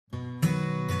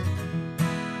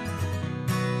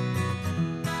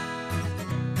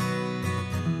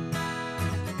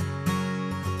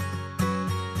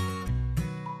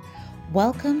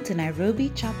Welcome to Nairobi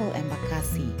Chapel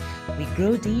Embakasi. We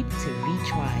grow deep to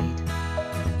reach wide.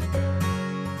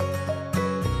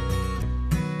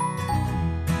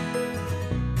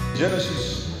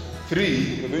 Genesis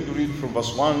 3, we're going to read from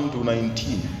verse 1 to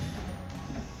 19.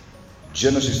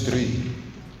 Genesis 3.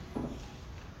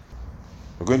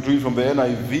 We're going to read from the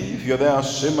NIV. If you're there,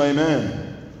 say my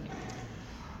amen.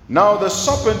 Now the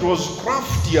serpent was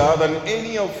craftier than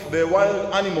any of the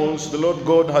wild animals the Lord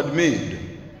God had made.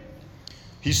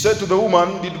 He said to the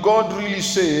woman, "Did God really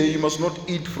say you must not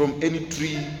eat from any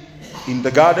tree in the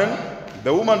garden?"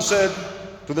 The woman said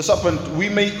to the serpent, "We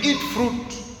may eat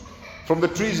fruit from the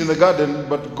trees in the garden,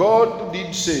 but God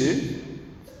did say,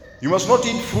 you must not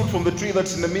eat fruit from the tree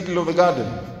that's in the middle of the garden.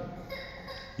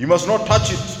 You must not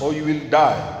touch it or you will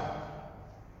die."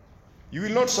 "You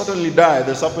will not certainly die,"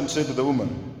 the serpent said to the woman.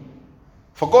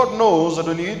 "For God knows that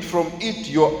when you eat from it,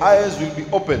 your eyes will be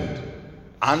opened,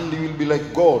 and you will be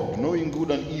like God, knowing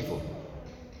good and evil."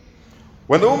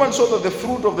 When the woman saw that the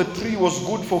fruit of the tree was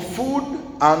good for food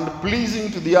and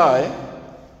pleasing to the eye,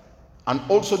 and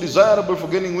also desirable for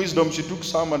gaining wisdom, she took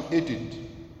some and ate it.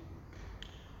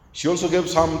 She also gave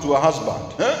some to her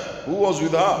husband, who was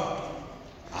with her,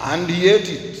 and he ate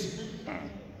it.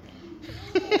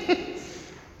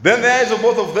 Then the eyes of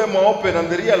both of them were open, and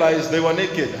they realized they were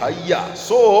naked.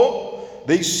 So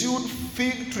they sewed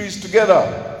fig trees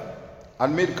together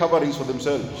and made coverings for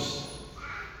themselves.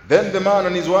 Then the man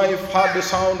and his wife heard the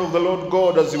sound of the Lord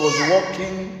God as he was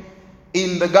walking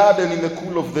in the garden in the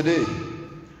cool of the day.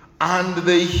 And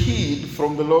they hid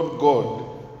from the Lord God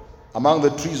among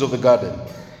the trees of the garden.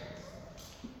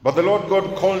 But the Lord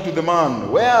God called to the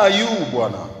man, "Where are you,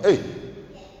 Bwana?"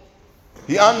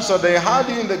 He answered, "I heard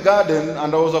you in the garden,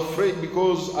 and I was afraid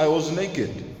because I was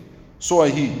naked, so I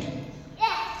hid."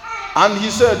 And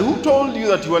he said, "Who told you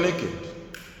that you were naked?"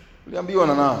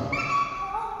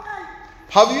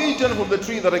 "Have you eaten from the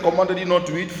tree that I commanded you not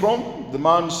to eat from?" The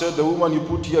man said, "The woman you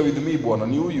put here with me, Bwana,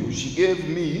 knew you. She gave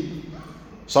me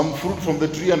some fruit from the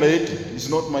tree and I ate it. It's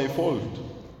not my fault."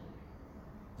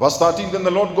 Verse 13, then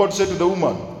the Lord God said to the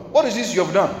woman, "What is this you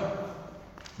have done?"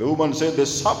 The woman said, "The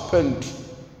serpent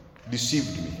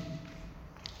deceived me,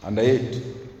 and I ate."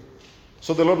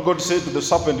 So the Lord God said to the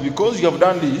serpent, "Because you have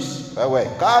done this,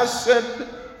 cursed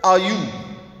are you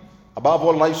above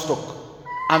all livestock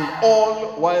and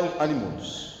all wild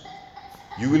animals.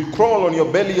 You will crawl on your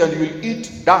belly and you will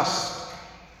eat dust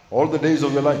all the days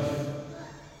of your life.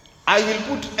 I will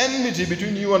put enmity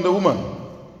between you and the woman,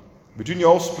 between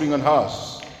your offspring and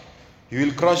hers. He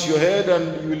will crush your head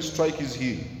and you will strike his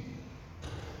heel."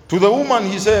 To the woman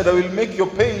he said, "I will make your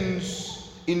pains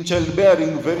in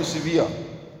childbearing very severe.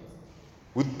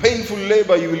 With painful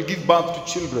labor you will give birth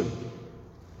to children.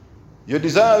 Your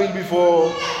desire will be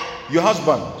for your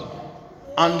husband,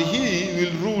 and he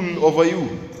will rule over you."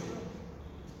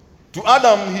 To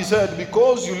Adam he said,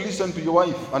 "Because you listened to your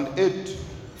wife and ate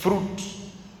fruit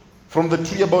from the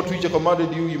tree about which I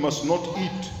commanded you, you must not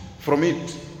eat from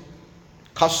it.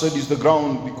 Cursed is the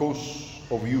ground because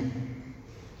of you.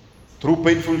 Through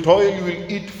painful toil you will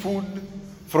eat food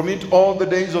from it all the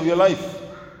days of your life.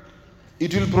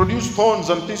 It will produce thorns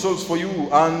and thistles for you,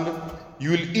 and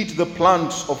you will eat the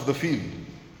plants of the field.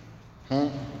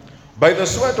 By the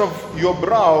sweat of your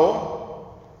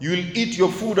brow you will eat your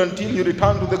food until you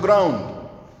return to the ground,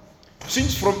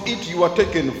 since from it you are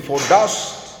taken, for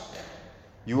dust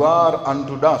you are,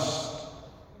 unto dust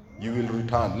you will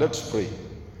return." Let's pray.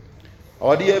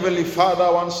 Our dear Heavenly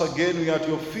Father, once again we are at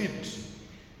your feet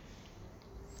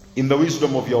in the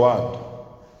wisdom of your word.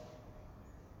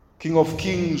 King of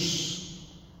Kings,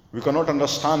 we cannot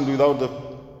understand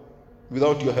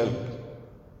without your help.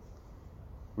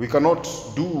 We cannot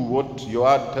do what your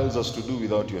word tells us to do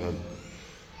without your help.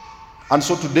 And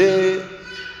so today,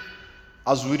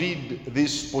 as we read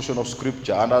this portion of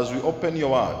scripture and as we open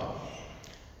your word,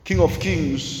 King of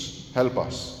Kings, help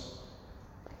us.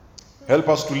 Help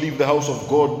us to leave the house of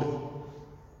God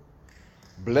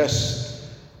blessed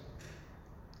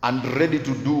and ready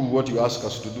to do what you ask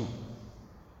us to do.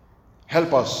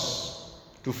 Help us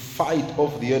to fight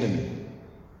off the enemy,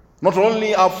 not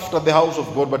only after the house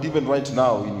of God, but even right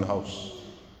now in your house.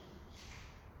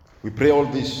 We pray all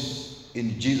this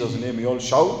in Jesus' name. We all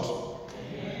shout.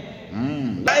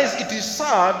 Guys, it is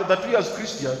sad that we as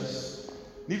Christians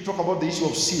need to talk about the issue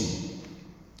of sin.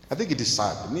 I think it is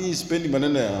sad. Me spending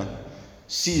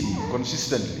sin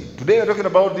consistently. Today we're talking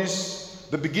about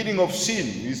the beginning of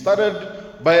sin. We started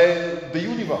by the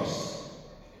universe.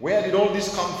 Where did all this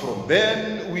come from?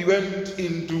 Then we went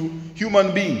into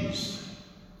human beings.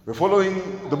 We're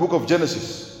following the book of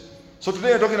Genesis. So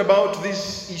today we're talking about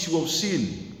this issue of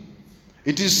sin.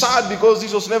 It is sad because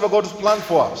this was never God's plan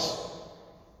for us.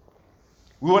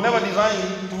 We were never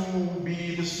designed to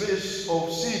be the space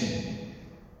of sin.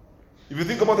 If you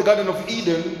think about the Garden of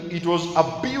Eden, it was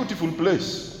a beautiful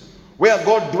place where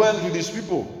God dwelt with his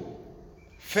people,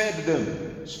 fed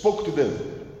them, spoke to them,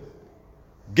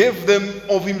 gave them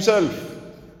of himself.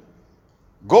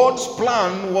 God's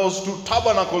plan was to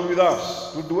tabernacle with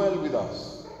us, to dwell with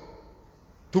us,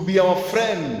 to be our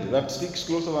friend that sticks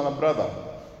closer than a brother,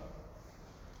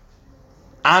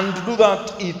 and to do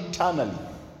that eternally,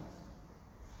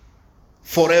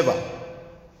 forever.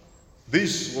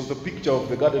 This was the picture of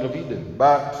the Garden of Eden.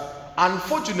 But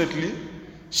unfortunately,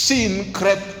 sin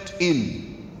crept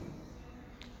in.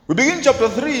 We begin chapter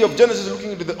 3 of Genesis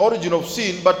looking into the origin of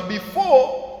sin. But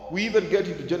before we even get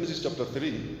into Genesis chapter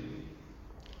 3,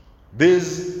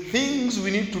 there's things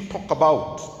we need to talk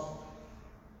about.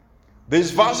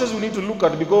 There's verses we need to look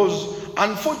at, because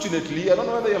unfortunately, I don't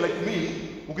know whether you're like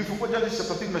me, ukifungua Genesis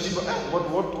chapter 3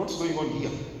 unashindwa, what's going on here?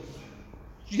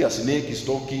 A snake is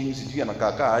talking,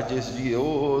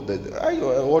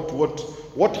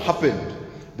 what happened?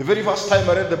 The very first time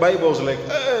I read the Bible, I was like,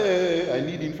 hey, I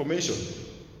need information.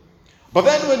 But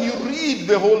then when you read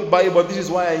the whole Bible, this is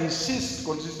why I insist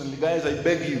consistently, guys, I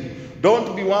beg you,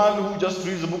 don't be one who just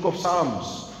reads the book of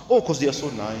Psalms. Oh, because they are so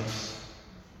nice.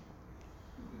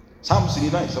 Psalms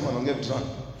are nice. Someone don't give it to.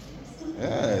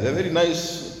 Yeah, they're very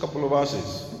nice couple of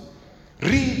verses.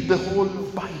 Read the whole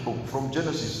Bible from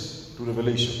Genesis to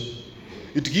Revelation.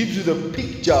 It gives you the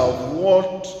picture of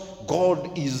what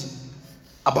God is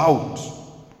about.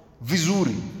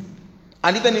 Vizuri.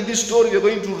 And even in this story, we're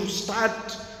going to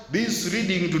start this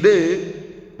reading today.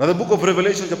 Now the book of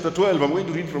Revelation chapter 12, I'm going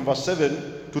to read from verse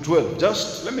 7 to 12.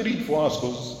 Just let me read for us,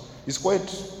 because it's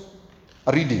quite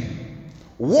a reading.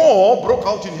 War broke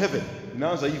out in heaven.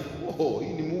 Oh,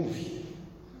 in the movie.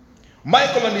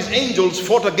 Michael and his angels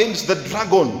fought against the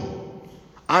dragon.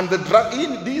 And the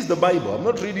dragon, this is the Bible. I'm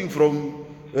not reading from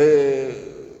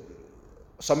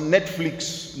some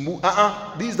Netflix movie.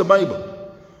 This is the Bible.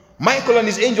 Michael and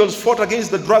his angels fought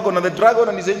against the dragon, and the dragon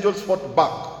and his angels fought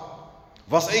back.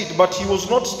 Verse 8, but he was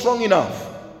not strong enough,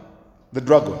 the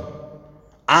dragon.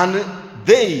 And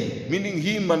they, meaning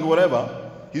him and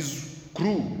whatever, his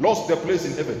crew, lost their place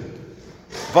in heaven.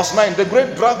 Verse 9, the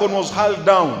great dragon was hurled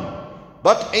down,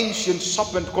 that ancient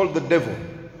serpent called the devil,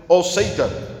 or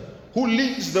Satan, who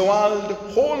leads the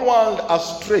whole world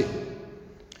astray.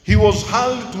 He was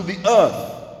hurled to the earth,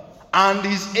 and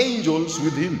his angels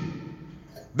with him.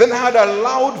 Then I heard a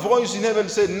loud voice in heaven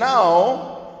say,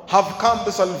 now have come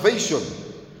the salvation,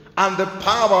 and the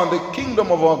power and the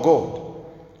kingdom of our God,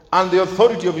 and the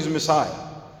authority of his Messiah.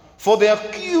 For the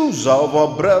accuser of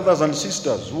our brothers and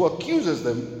sisters, who accuses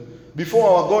them before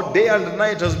our God day and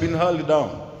night, has been hurled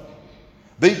down.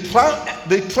 They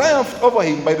triumphed over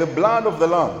him by the blood of the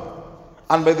Lamb,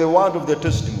 and by the word of their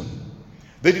testimony.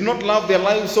 They did not love their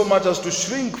lives so much as to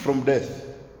shrink from death.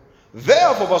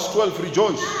 Therefore, verse 12,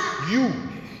 rejoice, you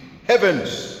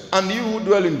heavens, and you who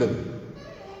dwell in them.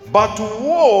 But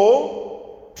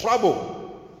woe,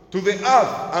 trouble, to the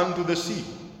earth and to the sea,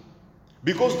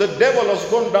 because the devil has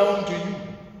gone down to you.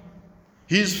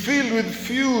 He is filled with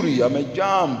fury,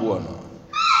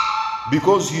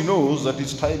 because he knows that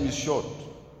his time is short.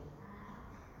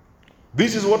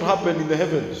 This is what happened in the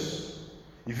heavens.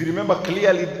 If you remember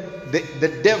clearly,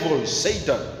 the devil,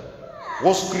 Satan,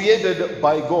 was created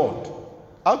by God.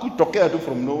 How could Tokea do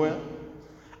from nowhere?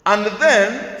 And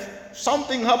then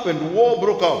something happened. War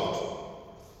broke out.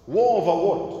 War over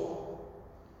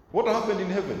what? What happened in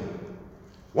heaven?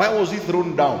 Why was he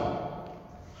thrown down?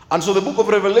 And so the book of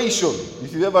Revelation,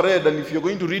 if you ever read and if you're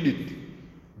going to read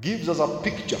it, gives us a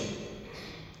picture.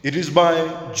 It is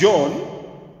by John.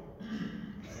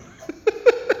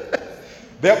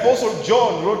 The Apostle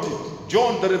John wrote it.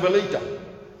 John the Revelator.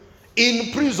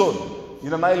 In prison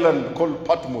in an island called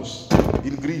Patmos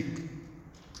in Greek.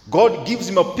 God gives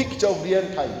him a picture of the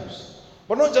end times.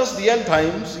 But not just the end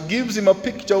times, he gives him a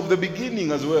picture of the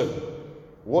beginning as well.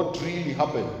 What really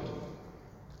happened.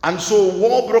 And so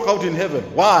war broke out in heaven.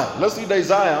 Why? Let's read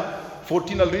Isaiah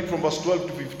 14. I'll read from verse 12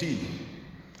 to 15.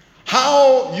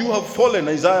 How you have fallen,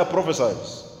 Isaiah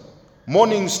prophesies.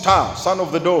 Morning star, son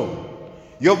of the dawn.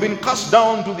 You have been cast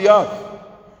down to the earth.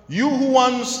 You who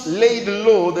once laid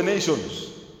low the nations.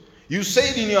 You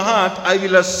said in your heart, I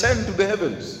will ascend to the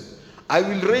heavens. I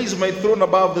will raise my throne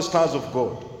above the stars of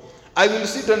God. I will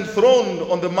sit enthroned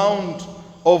on the mount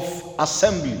of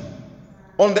assembly,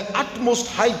 on the utmost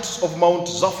heights of Mount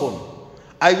Zaphon.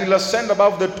 I will ascend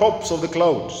above the tops of the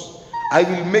clouds. I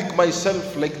will make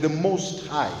myself like the Most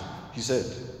High, he said.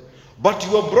 But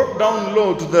you are brought down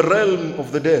low to the realm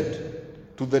of the dead.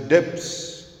 to the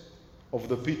depths of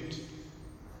the pit.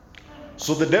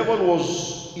 So the devil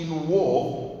was in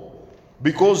war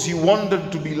because he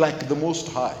wanted to be like the Most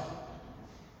High.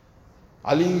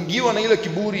 Aliingiwa na ile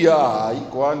kiburi ya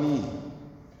kwani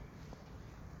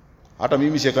hata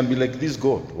mimi si can be like this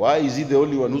God. Why is he the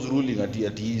only one who's ruling at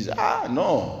he is?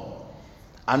 No.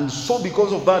 And so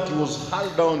because of that, he was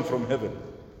hurled down from heaven.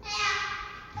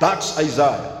 That's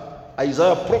Isaiah.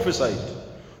 Isaiah prophesied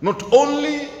not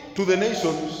only to the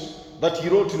nations that he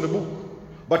wrote in the book,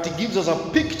 but he gives us a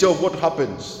picture of what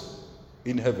happens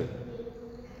in heaven.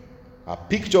 A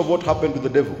picture of what happened to the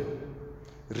devil.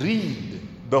 Read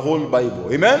the whole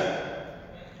Bible. Amen?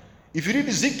 If you read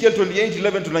Ezekiel 28,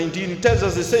 11 to 19, it tells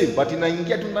us the same. But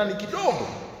inaingia tu ndani kidogo.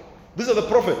 These are the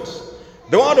prophets.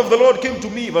 The word of the Lord came to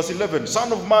me, verse 11.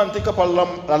 Son of man, take up a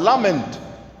lament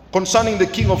concerning the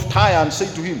king of Tyre and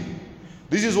say to him,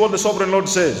 this is what the sovereign Lord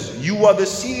says. You are the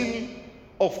seal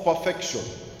of perfection,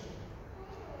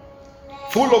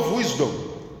 full of wisdom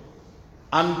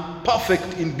and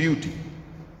perfect in beauty.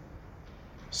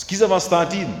 Skiza verse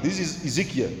 13. This is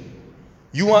Ezekiel.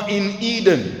 You are in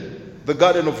Eden, the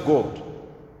garden of God.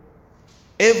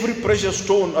 Every precious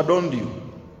stone adorned you.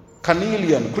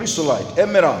 Carnelian, chrysolite,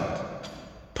 emerald,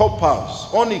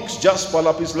 topaz, onyx, jasper,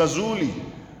 lapis lazuli,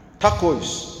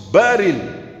 turquoise,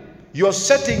 beryl. Your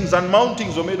settings and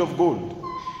mountings were made of gold.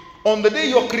 On the day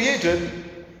you were created,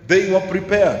 they were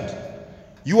prepared.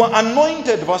 You are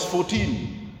anointed, verse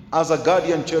 14, as a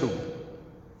guardian cherub.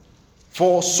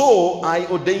 For so I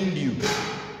ordained you.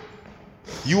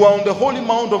 You are on the holy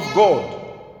mount of God.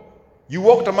 You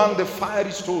walked among the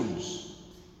fiery stones.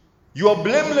 You are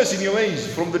blameless in your ways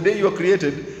from the day you were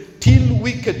created till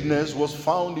wickedness was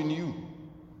found in you.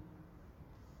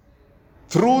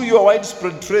 Through your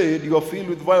widespread trade, you are filled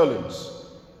with violence,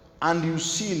 and you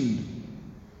sinned.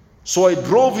 So I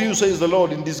drove you, says the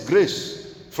Lord, in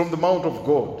disgrace from the mount of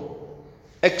God.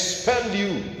 Expelled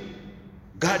you,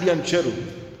 guardian cherub,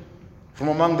 from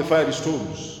among the fiery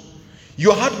stones.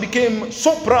 Your heart became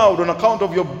so proud on account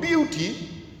of your beauty,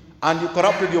 and you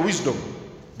corrupted your wisdom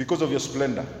because of your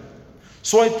splendor.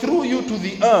 So I threw you to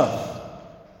the earth,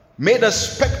 made a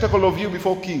spectacle of you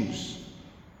before kings.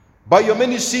 By your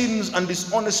many sins and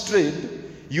dishonest trade,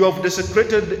 you have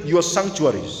desecrated your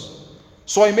sanctuaries.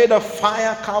 So I made a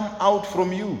fire come out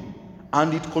from you,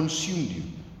 and it consumed you.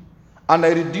 And I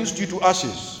reduced you to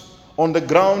ashes on the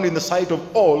ground in the sight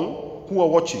of all who are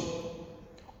watching.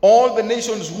 All the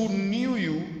nations who knew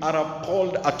you are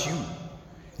appalled at you.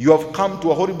 You have come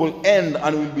to a horrible end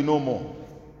and will be no more.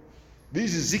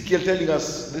 This is Ezekiel telling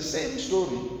us the same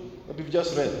story that we've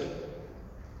just read.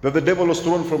 That the devil was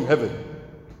thrown from heaven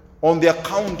on the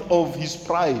account of his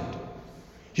pride.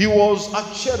 He was a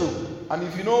cherub. And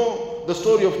if you know the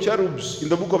story of cherubs in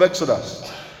the book of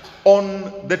Exodus,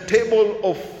 on the table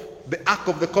of the Ark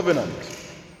of the Covenant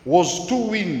was two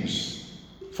wings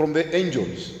from the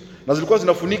angels. Na zilikuwa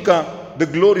zinafunika the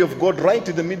glory of God right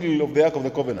in the middle of the Ark of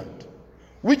the Covenant.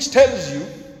 Which tells you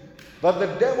that the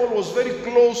devil was very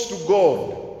close to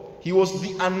God. He was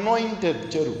the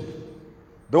anointed cherub,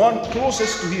 the one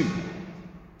closest to him,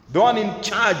 the one in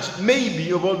charge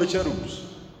maybe of all the cherubs.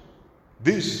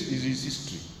 This is his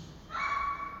history.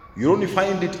 You only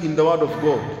find it in the word of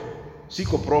God.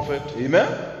 Siko prophet, amen?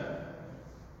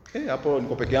 Hapo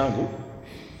niko peke yangu.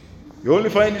 You only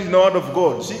find it in the word of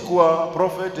God. Sikuwa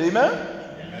prophet,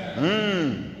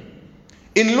 amen?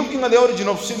 In looking at the origin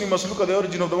of sin, we must look at the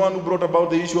origin of the one who brought about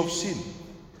the issue of sin.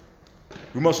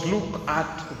 We must look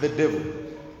at the devil,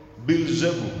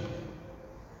 Beelzebub,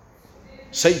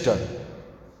 Satan.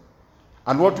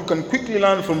 And what we can quickly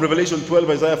learn from Revelation 12,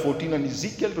 Isaiah 14, and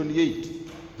Ezekiel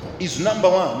 28 is number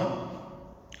one,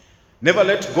 never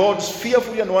let God's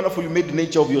fearfully and wonderfully made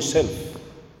nature of yourself,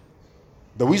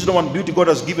 the wisdom and beauty God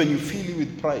has given you, fill you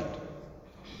with pride.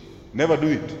 Never do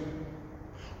it.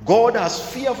 God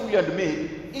has fearfully and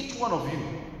made each one of you.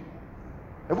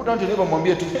 Hebu turn to your neighbor,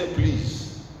 mwambie tu, hey, please.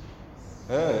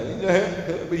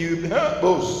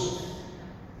 Boss,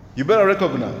 you better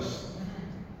recognize.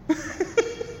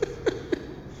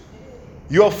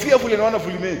 You are fearfully and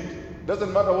wonderfully made.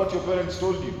 Doesn't matter what your parents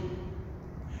told you.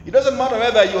 It doesn't matter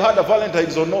whether you had a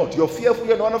Valentine's or not. You're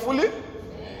fearfully and wonderfully.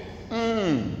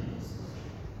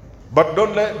 But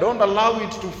don't allow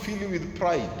it to fill you with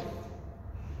pride.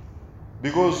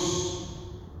 Because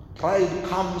pride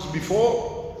comes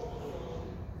before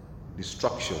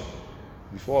destruction,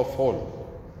 before a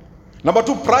fall. Number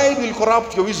two, pride will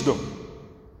corrupt your wisdom.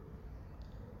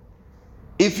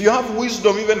 If you have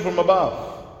wisdom even from above,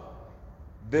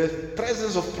 the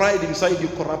presence of pride inside you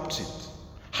corrupts it.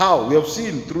 How? We have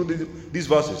seen through these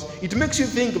verses. It makes you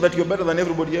think that you're better than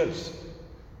everybody else.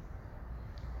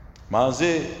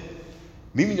 Maze,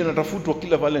 mimi ndio natafutwa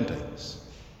kila Valentines.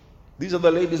 These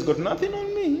other ladies got nothing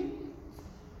on me.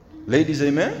 Ladies,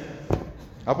 amen?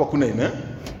 Hapa kuna amen?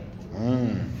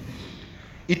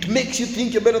 It makes you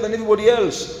think you're better than everybody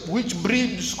else, which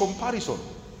breeds comparison.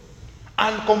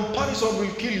 And comparison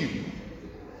will kill you.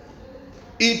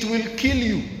 It will kill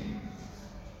you.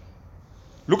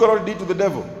 Look at what it did to the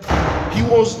devil. He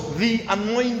was the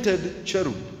anointed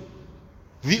cherub,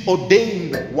 the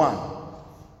ordained one.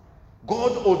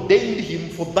 God ordained him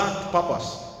for that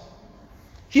purpose.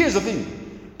 Here's the thing.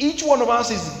 Each one of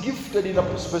us is gifted in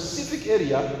a specific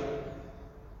area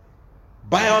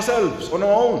by ourselves, on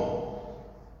our own.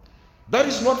 That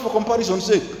is not for comparison's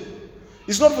sake.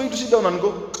 It's not for you to sit down and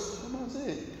go,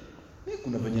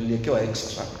 kuna venye niliekewa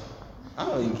extra.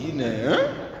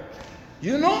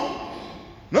 You know?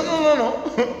 No.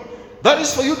 That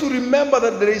is for you to remember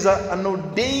that there is an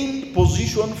ordained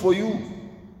position for you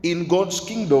in God's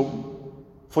kingdom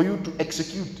for you to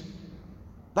execute.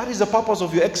 That is the purpose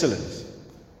of your excellence.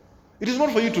 It is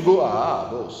not for you to go,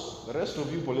 boss, the rest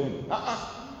of you, poleni.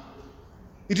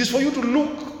 It is for you to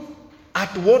look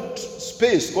at what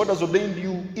space God has ordained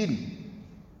you in.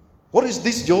 What is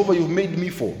this Jehovah you've made me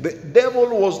for? The devil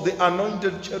was the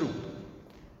anointed cherub,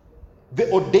 the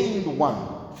ordained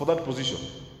one for that position.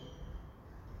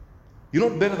 You're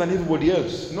not better than everybody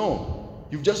else. No.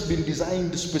 You've just been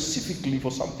designed specifically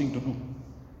for something to do.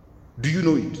 Do you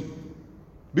know it?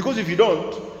 Because if you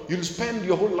don't, you'll spend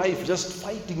your whole life just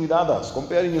fighting with others,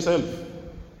 comparing yourself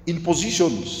in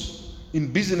positions, in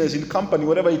business, in company,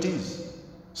 whatever it is.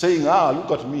 Saying,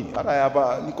 look at me. I have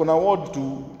an award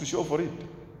to show for it.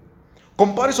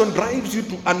 Comparison drives you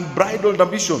to unbridled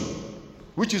ambition,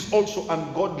 which is also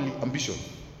ungodly ambition.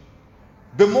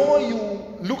 The more you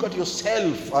look at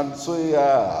yourself and say,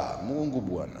 Mungu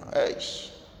Bwana,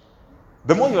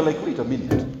 the more you're like, wait a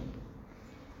minute.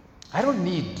 I don't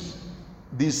need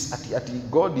this.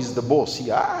 God is the boss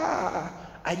here.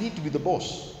 I need to be the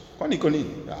boss. And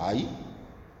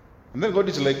then God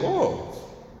is like,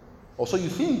 so you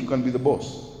think you can be the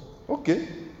boss? Okay.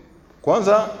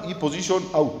 Kwanza, you position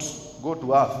out. Go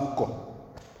to earth, uko.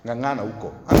 Ngangana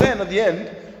uko. And then at the end,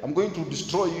 I'm going to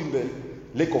destroy you in the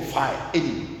lake of fire.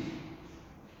 Anyway.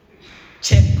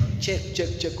 Check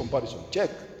comparison. Check.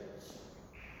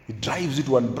 It drives you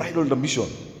to unbridled ambition.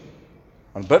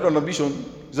 Unbridled ambition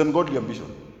is ungodly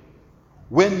ambition.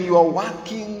 When you are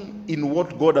working in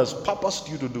what God has purposed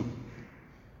you to do,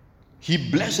 He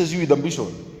blesses you with ambition.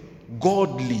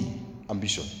 Godly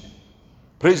ambition.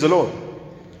 Praise the Lord.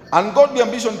 Ungodly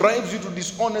ambition drives you to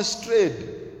dishonest trade.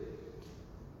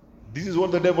 This is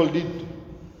what the devil did.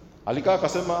 Alikaa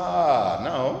akasema,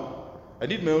 now I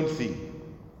did my own thing.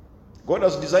 God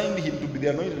has designed him to be the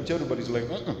anointed cherub, but he's like,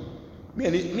 me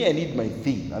I need my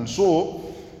thing. And so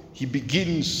he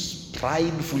begins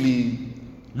pridefully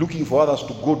looking for others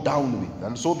to go down with.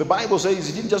 And so the Bible says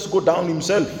he didn't just go down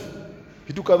himself.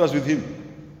 He took others with him.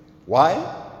 Why?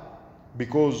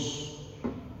 Because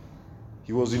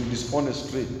he was in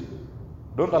dishonest trade.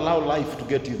 Don't allow life to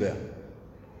get you there.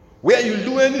 Where you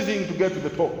do anything to get to the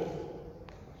top.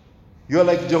 You are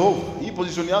like Jehovah. Hii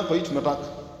position yako hii tunataka.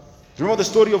 Remember the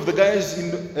story of the guys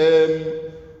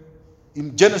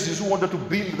in Genesis who wanted to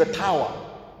build the tower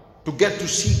to get to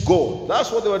see God.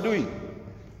 That's what they were doing.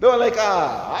 They were like,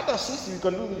 hata sisi, you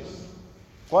can do this.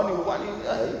 What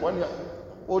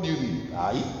do you mean?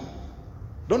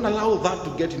 Don't allow that to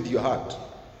get into your heart.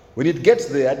 When it gets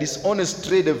there, dishonest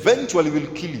trade eventually will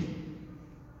kill you.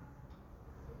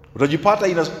 Utajipata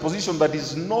in a position that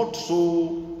is not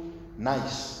so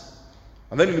nice.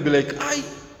 And then you'll be like,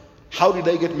 how did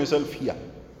I get myself here?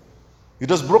 It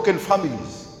has broken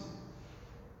families.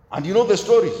 And you know the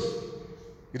stories.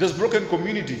 It has broken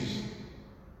communities.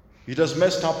 It has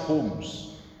messed up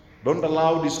homes. Don't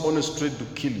allow dishonest trade to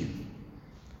kill you.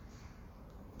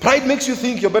 Pride makes you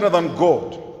think you're better than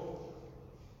God.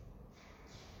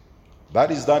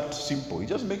 That is that simple. It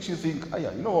just makes you think,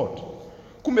 you know what?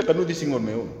 Kumbe I can do this thing on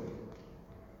my own.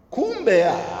 Kumbe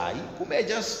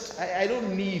I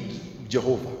don't need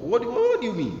Jehovah. What do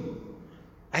you mean?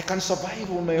 I can survive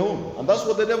on my own. And that's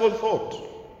what the devil thought.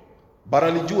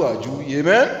 Baralijua juu,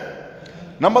 amen?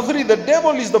 Number 3, the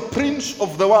devil is the prince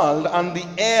of the world and the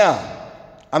heir,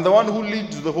 and the one who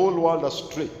leads the whole world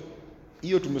astray.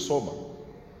 Iyo tumesoma.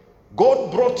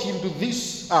 God brought him to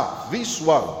this earth, this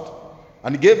world,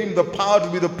 and gave him the power to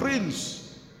be the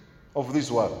prince of this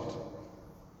world.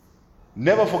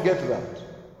 Never forget that.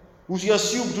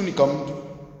 Usiassume tu ni kamtu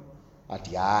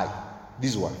ati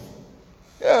this one.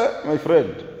 Yeah, my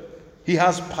friend. He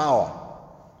has power.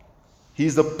 He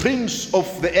is the prince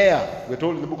of the air. We're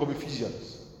told in the book of Ephesians.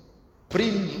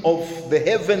 prince of the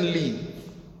heavenly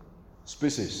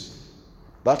spaces.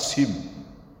 That's him.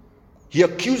 He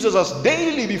accuses us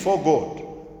daily before God.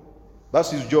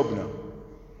 That's his job now.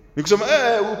 Nikisema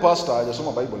huyu pastor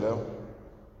hajasoma Bible leo.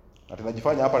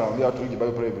 Atanajifanya hapa anaambia watu read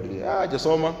Bible every day.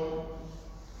 Hajasoma.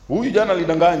 Huyu jana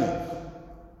alidanganya.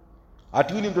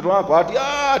 Ati huyu ni mtoto wako.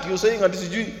 Ati you saying ati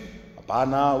sijui.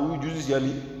 Hapana, huyu juzi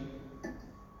siali.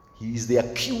 He is the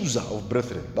accuser of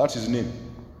brethren. That's his name.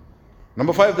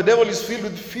 Number 5, the devil is filled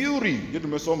with fury.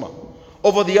 Tumesoma.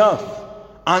 Over the earth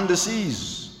and the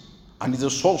seas, and is a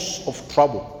source of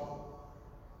trouble.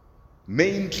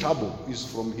 Main trouble is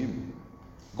from him.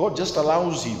 God just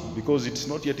allows him because it's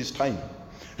not yet his time.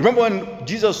 Remember when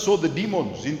Jesus saw the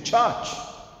demons in church,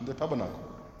 in the tabernacle,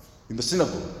 in the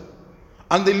synagogue,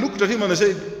 and they looked at him and they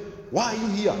said, why are you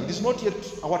here? It is not yet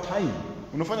our time.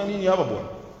 Unafanya nini hapa bwana?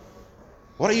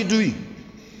 What are you doing?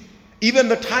 Even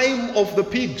the time of the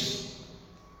pigs,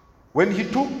 when he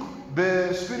took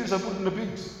the spirits and put in the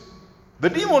pigs, the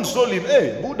demons told him,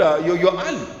 hey, Buddha, you're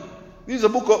early. This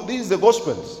is the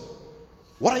Gospels.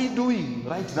 What are you doing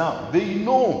right now? They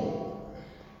know.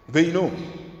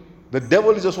 The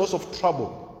devil is a source of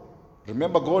trouble.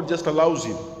 Remember, God just allows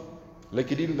him, like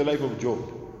he did in the life of Job.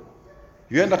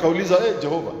 Yuenda kauliza,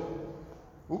 Jehovah,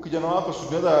 huyu kijana wako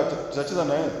tunaweza tutacheza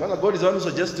na yeye. God is the one who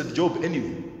suggested Job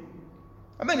anyway.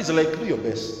 I mean, it's like, do your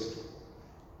best.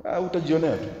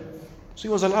 Utajionea tu. So he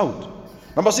was allowed.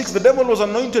 Number 6, the devil was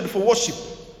anointed for worship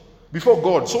before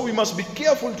God. So we must be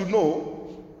careful to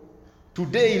know,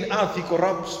 today in earth he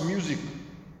corrupts music.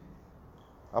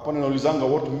 Hapa ninaulizanga,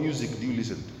 what music do you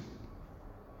listen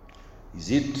to? Is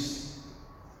it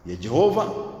ya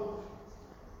Jehovah?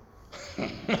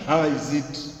 How is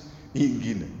it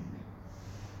ingine?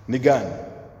 Ni gani?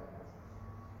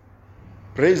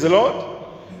 Praise the Lord.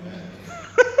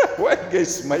 Why are you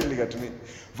guys smiling at me?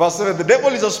 Verse 7, the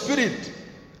devil is a spirit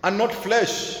and not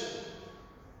flesh,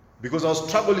 because our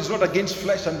struggle is not against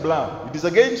flesh and blood. It is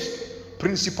against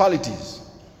principalities.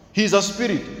 He is a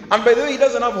spirit, and by the way, he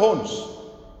doesn't have horns.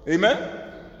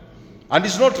 Amen. And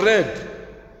he's not red,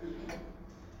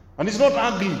 and he's not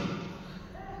ugly.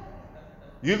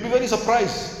 You'll be very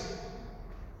surprised.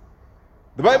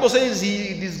 The Bible says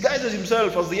he disguises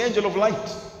himself as the angel of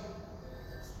light.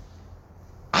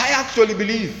 I actually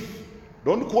believe,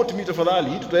 don't quote me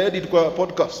tafadhali, tutaedit kwa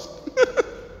podcast,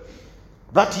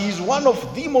 that he is one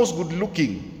of the most good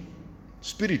looking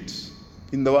spirits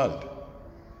in the world,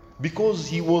 because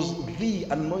he was the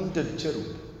anointed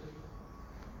cherub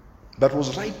that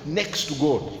was right next to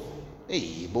God.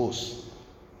 Hey boss,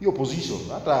 your position,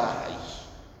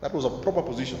 that was a proper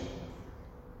position.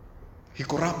 He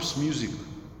corrupts music.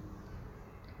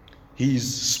 He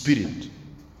is spirit.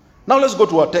 Now let's go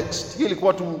to our text. Here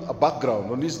ilikuwa tu a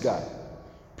background on this guy.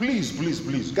 Please,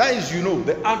 guys, you know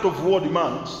the art of war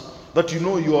demands that you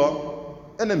know your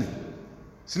enemy.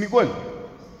 Si ni kweli?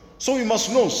 So we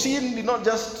must know, sin did not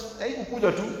just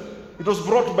kukuja tu. It was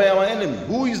brought by our enemy.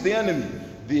 Who is the enemy?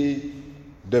 The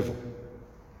devil.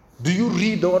 Do you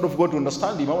read the word of God to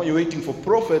understand him? Or you're waiting for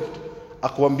prophet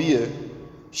akwambie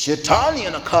shetani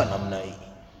anakaa namna hii?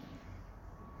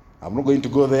 I'm not going to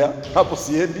go there. Hapo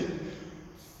siendi.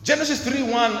 Genesis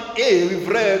 3:1a, we've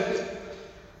read,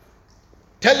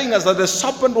 telling us that the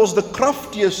serpent was the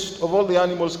craftiest of all the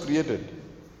animals created.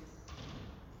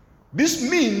 This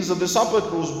means that the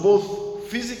serpent was both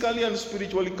physically and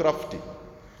spiritually crafty.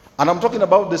 And I'm talking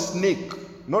about the snake,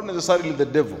 not necessarily the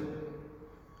devil.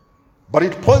 But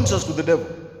it points us to the devil.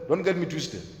 Don't get me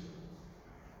twisted.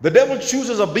 The devil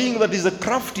chooses a being that is the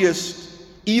craftiest,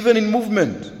 even in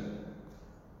movement.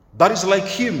 That is like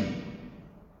him.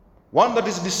 One that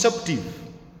is deceptive.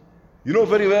 You know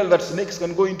very well that snakes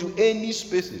can go into any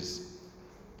spaces.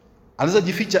 Anaweza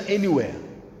jificha anywhere.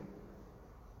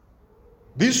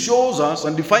 This shows us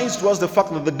and defines to us the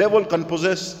fact that the devil can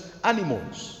possess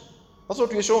animals. That's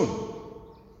what we are shown.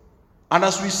 And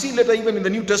as we see later, even in the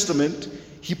New Testament,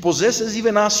 he possesses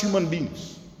even us human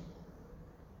beings.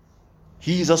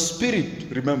 He is a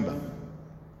spirit, remember.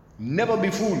 Never be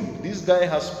fooled. This guy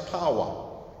has power.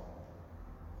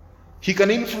 He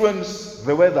can influence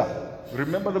the weather.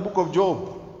 Remember the book of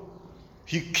Job.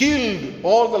 He killed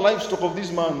all the livestock of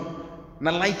this man,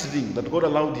 and lightning that God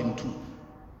allowed him to.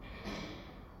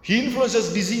 He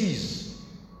influences disease.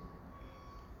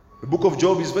 The book of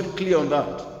Job is very clear on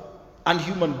that. And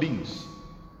human beings.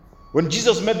 When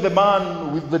Jesus met the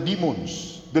man with the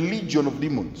demons, the legion of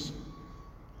demons,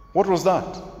 what was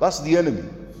that? That's the enemy.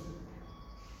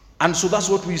 And so that's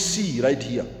what we see right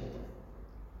here.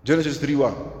 Genesis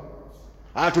 3:1.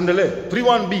 Tuendelee.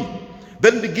 3:1b.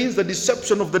 Then begins the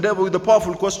deception of the devil with the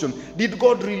powerful question, did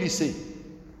God really say?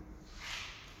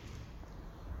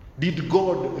 Did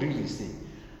God really say?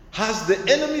 Has the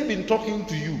enemy been talking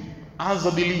to you as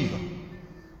a believer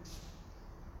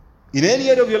in any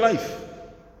area of your life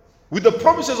with the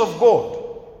promises of God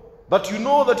that you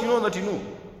know,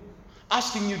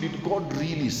 asking you, did God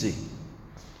really say?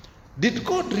 Did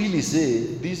God really say,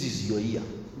 this is your year?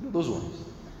 You know those ones.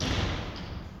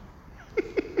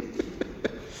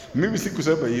 Mimi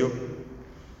sikusema hiyo.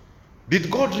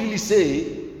 Did God really say,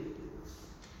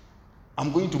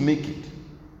 I'm going to make it?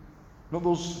 You know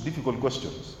those difficult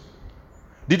questions.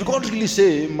 Did God really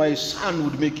say my son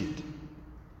would make it?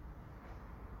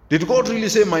 Did God really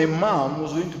say my mom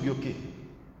was going to be okay?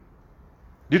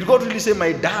 Did God really say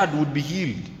my dad would be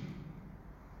healed?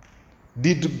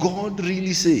 Did God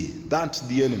really say? That's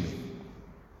the enemy.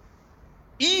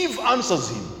 Eve answers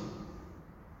him.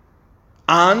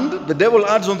 And the devil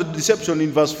adds on the deception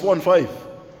in verse 4 and 5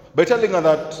 by telling her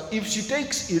that if she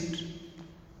takes it,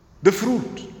 the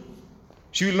fruit,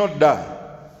 she will not die,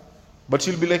 but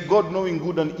she'll be like God, knowing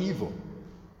good and evil.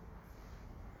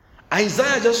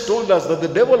 Isaiah just told us that the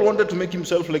devil wanted to make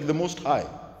himself like the Most High.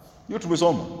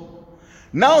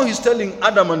 Now he's telling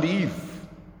Adam and Eve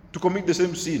to commit the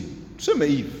same sin, same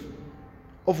Eve,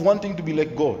 of wanting to be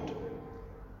like God.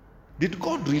 Did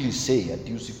God really say at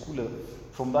Yusikula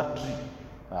from that tree,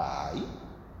 aye,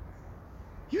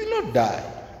 you will not die?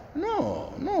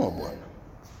 No, boy.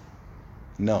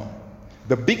 No.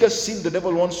 The biggest sin the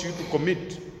devil wants you to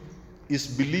commit is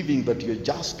believing that you're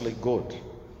just like God.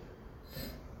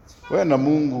 Wewe na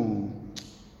Mungu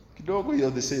kidogo you're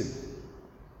the same.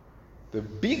 The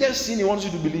biggest sin he wants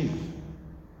you to believe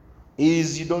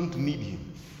is you don't need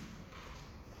him.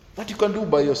 That you can do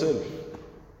by yourself.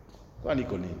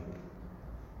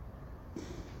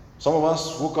 Some of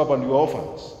us woke up and we were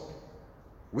orphans.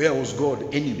 Where was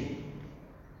God anyway?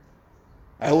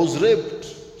 I was raped.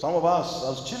 Some of us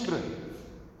as children.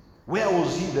 Where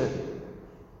was he then?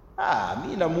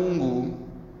 Me na Mungu.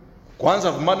 Once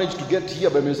I've managed to get here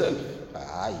by myself.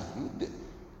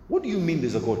 What do you mean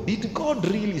there's a God? Did God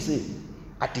really say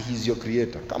that he's your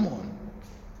creator? Come on.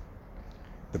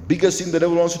 The biggest sin the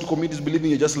devil wants you to commit is believing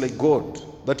you're just like God,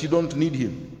 that you don't need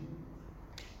him.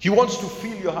 He wants to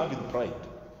fill your heart with pride.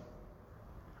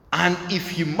 And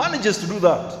if he manages to do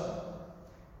that,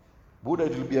 Buddha,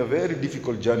 it will be a very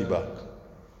difficult journey back.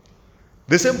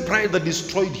 The same pride that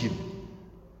destroyed him.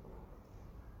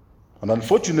 And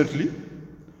unfortunately,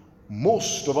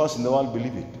 most of us in the world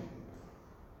believe it.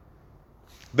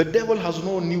 The devil has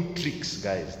no new tricks,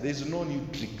 guys. There's no new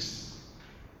tricks.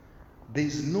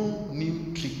 There's no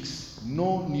new tricks.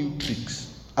 No new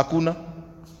tricks. Akuna.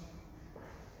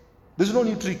 There's no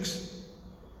new tricks.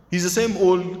 He's the same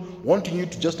old, wanting you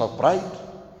to just have pride.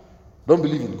 Don't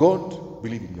believe in God,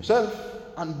 believe in yourself,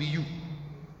 and be you.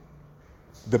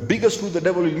 The biggest tool the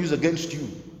devil will use against you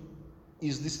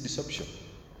is this deception.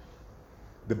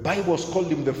 The Bible has called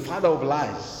him the father of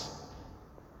lies.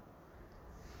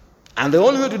 And the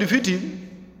only way to defeat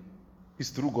him is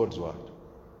through God's word.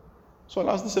 So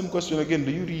I'll ask the same question again.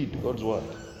 Do you read God's word?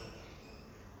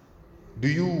 Do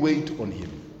you wait on him?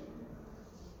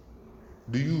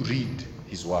 Do you read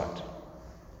his word?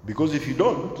 Because if you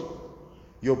don't,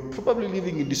 you're probably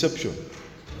living in deception.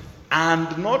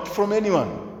 And not from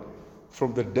anyone,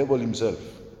 from the devil himself.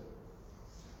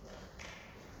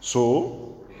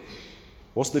 So,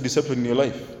 what's the deception in your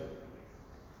life?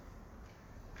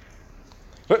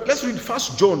 Let's read 1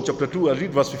 John chapter 2. I'll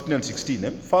read verse 15 and 16.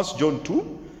 1 John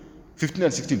 2, 15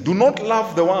 and 16. Do not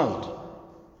love the world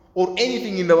or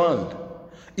anything in the world.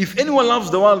 If anyone loves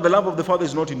the world, the love of the Father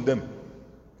is not in them.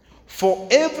 For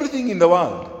everything in the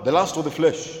world, the lust of the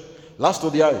flesh, lust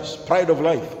of the eyes, pride of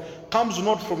life, comes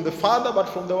not from the Father but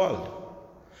from the world.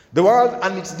 The world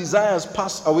and its desires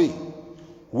pass away.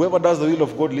 Whoever does the will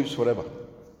of God lives forever.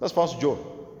 That's 1 John.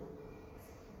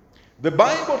 The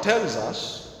Bible tells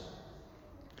us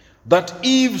that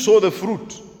Eve saw the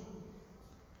fruit,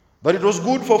 that it was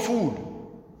good for food,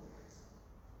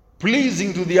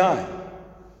 pleasing to the eye,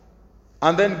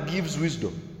 and then gives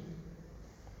wisdom.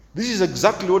 This is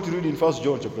exactly what you read in 1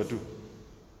 John chapter 2.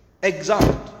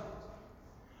 Exact.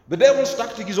 The devil's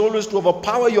tactic is always to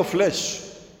overpower your flesh,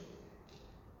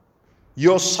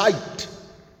 your sight,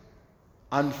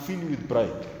 and fill you with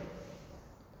pride.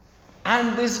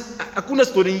 And there's hakuna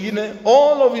story ingine.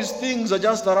 All of his things are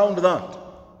just around that.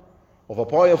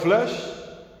 Overpower your flesh,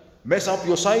 mess up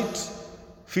your sight,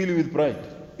 fill you with pride.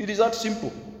 It is that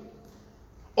simple.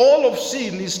 All of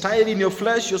sin is tied in your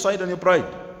flesh, your sight, and your pride.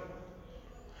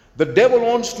 The devil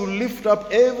wants to lift up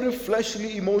every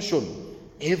fleshly emotion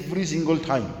every single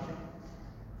time.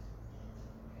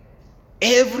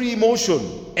 Every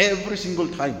emotion, every single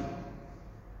time.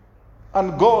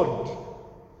 And God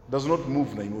does not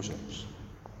move na emotions.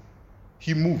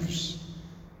 He moves,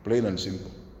 plain and simple.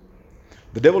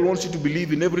 The devil wants you to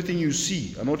believe in everything you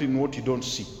see and not in what you don't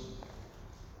see.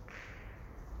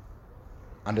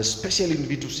 And especially in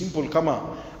vitu simple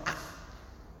kama,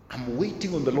 I'm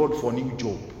waiting on the Lord for a new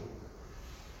job.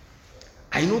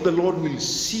 I know the Lord will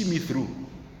see me through.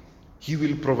 He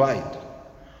will provide.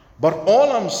 But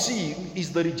all I'm seeing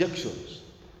is the rejections.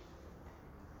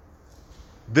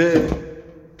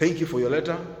 Thank you for your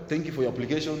letter, thank you for your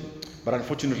application, but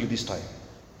unfortunately this time.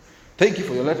 Thank you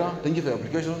for your letter, thank you for your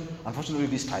application, unfortunately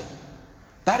this time.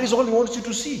 That is all He wants you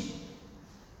to see.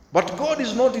 But God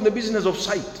is not in the business of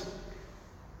sight.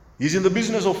 He's in the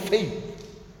business of faith.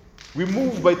 We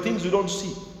move by things we don't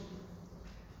see.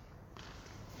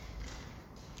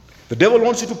 The devil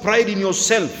wants you to pride in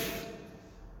yourself,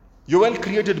 your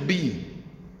well-created being.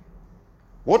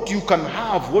 What you can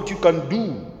have, what you can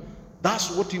do,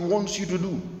 that's what he wants you to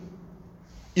do.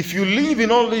 If you live in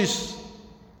all this,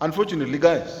 unfortunately,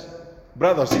 guys,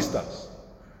 brothers, sisters,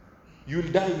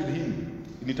 you'll die with him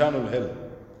in eternal hell.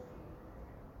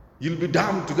 You'll be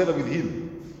damned together with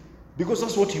him, because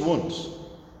that's what he wants.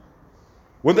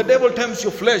 When the devil tempts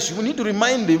your flesh, you need to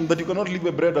remind him that you cannot live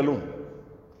by bread alone.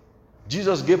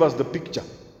 Jesus gave us the picture.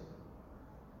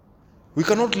 We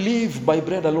cannot live by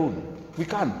bread alone. We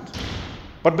can't.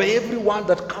 But by every word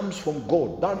that comes from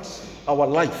God, that's our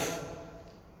life.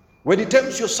 When he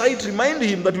tempts your sight, remind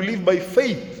him that we live by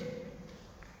faith.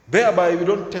 Thereby we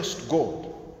don't test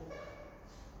God.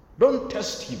 Don't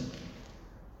test him.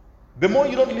 The more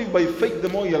you don't live by faith, the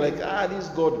more you're like, this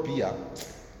God Pia.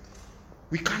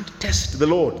 We can't test the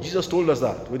Lord. Jesus told us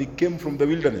that when he came from the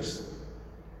wilderness.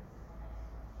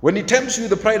 When he tempts you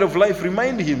with the pride of life,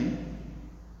 remind him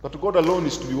that God alone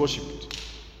is to be worshipped.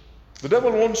 The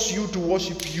devil wants you to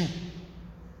worship you.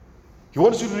 He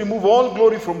wants you to remove all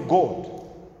glory from God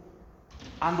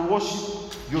and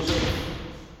worship yourself.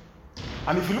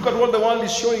 And if you look at what the world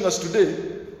is showing us today,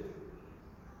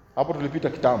 hapo tulipita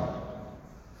kitambo.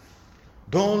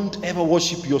 Don't ever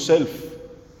worship yourself.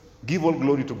 Give all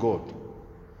glory to God.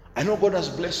 I know God has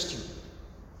blessed you.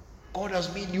 God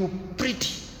has made you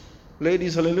pretty.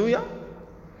 Ladies, hallelujah.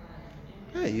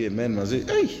 Hey, amen.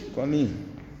 Hey, kwani.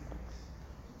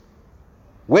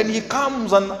 When he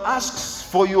comes and asks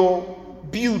for your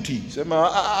beauty,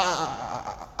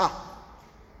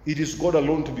 it is God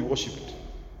alone to be worshipped,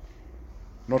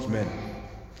 not men.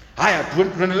 I'm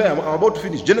about to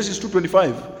finish. Genesis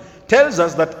 2:25 tells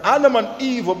us that Adam and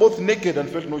Eve were both naked and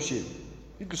felt no shame.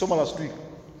 You saw last week.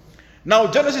 Now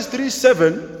Genesis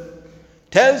 3:7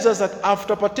 tells us that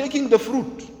after partaking the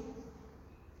fruit,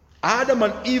 Adam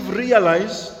and Eve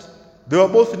realized they were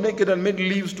both naked and made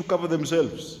leaves to cover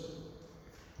themselves.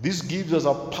 This gives us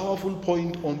a powerful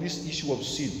point on this issue of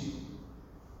sin.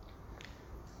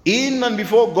 In and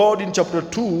before God in chapter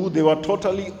 2, they were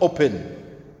totally open,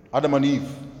 Adam and Eve.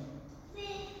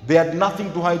 They had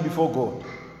nothing to hide before God.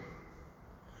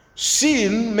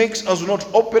 Sin makes us not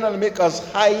open and make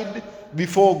us hide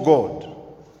before God.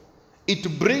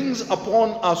 It brings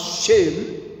upon us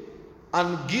shame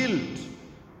and guilt,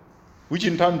 which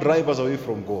in turn drive us away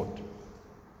from God.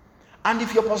 And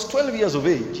if you're past 12 years of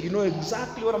age, you know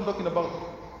exactly what I'm talking about.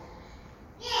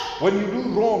 When you do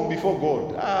wrong before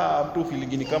God, I'm too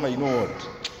feeling in kama, you know what?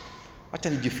 Acha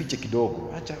nijifiche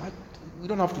kidogo. We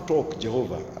don't have to talk,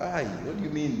 Jehovah. What do you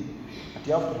mean? That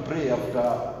you have to pray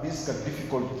after this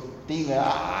difficult thing?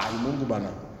 Mungu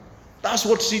bana. That's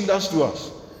what sin does to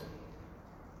us.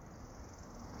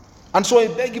 And so I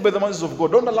beg you by the mercies of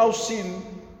God, don't allow sin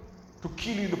to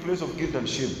kill you in the place of guilt and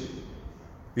shame.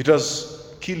 It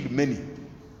has killed many.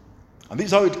 And this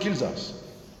is how it kills us.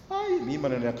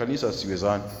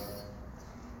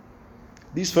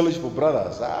 This fellowship of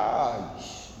brothers,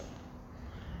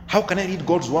 how can I read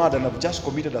God's word and I've just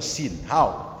committed a sin?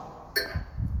 How?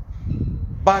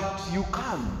 But you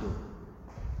can't,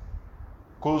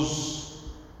 because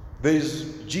there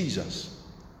is Jesus.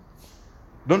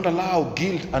 Don't allow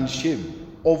guilt and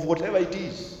shame of whatever it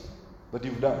is that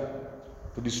you've done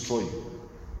to destroy you.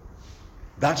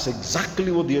 That's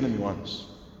exactly what the enemy wants.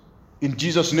 In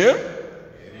Jesus' name,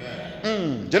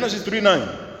 amen. Genesis 3:9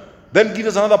 then gives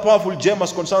us another powerful gem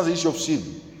as concerns the issue of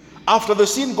sin. After the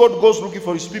sin, God goes looking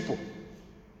for his people.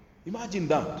 Imagine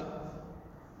that.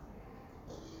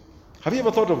 Have you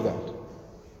ever thought of that?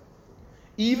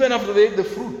 Even after they ate the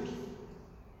fruit,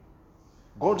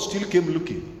 God still came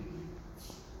looking.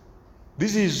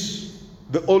 This is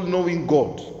the all-knowing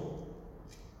God.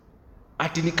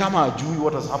 Ati ni kama ajui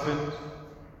what has happened.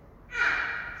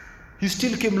 He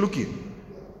still came looking.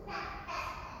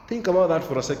 Think about that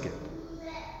for a second.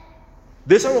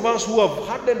 There's some of us who have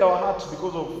hardened our hearts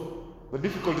because of the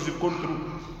difficulties you've gone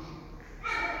through.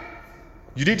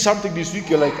 You did something this week,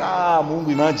 you're like,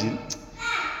 Mungu, imagine.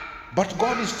 But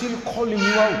God is still calling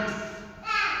you out.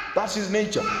 That's His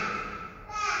nature.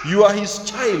 You are His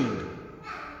child,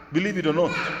 believe it or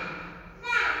not.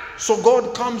 So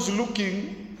God comes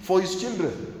looking for His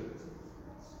children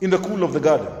in the cool of the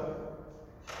garden.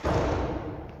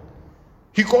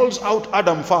 He calls out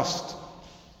Adam first,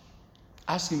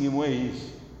 asking him where he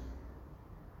is.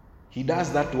 He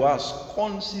does that to us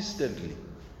consistently.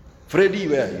 Freddy,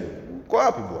 where are you? Uko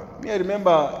wapi bwana? Me, I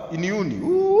remember in uni.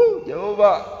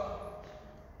 Jehovah.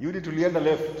 Uni tulienda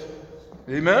left.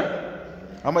 Amen?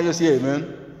 Ama you say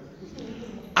amen?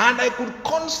 And I could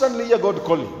constantly hear God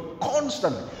calling.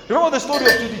 Constantly. Remember the story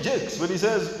of T.D. Jakes when he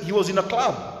says he was in a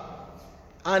club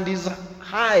and he's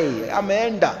high,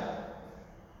 ameenda.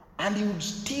 And he would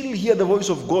still hear the voice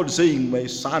of God saying, my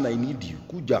son, I need you.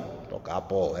 Kuja. Toka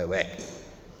hapo, wewe.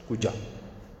 Kuja.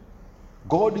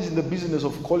 God is in the business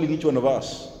of calling each one of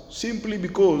us simply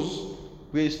because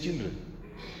we are His children.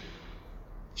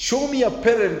 Show me a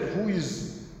parent who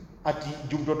is ati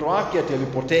mtoto wake ati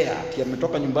alipotea, ati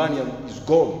ametoka nyumbani, is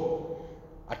gone.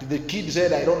 Ati the kid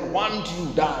said, I don't want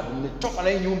you, dad. Nimetoka na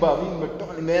hii nyumba, mimi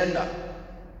nimetoka nimeenda.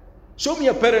 Show me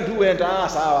a parent who went,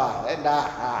 sawa,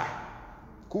 enda,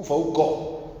 kufa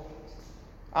huko.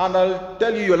 And I'll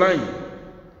tell you, you're lying.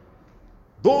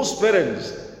 Those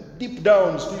parents, deep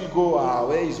down, still go,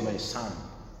 where is my son?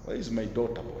 Where is my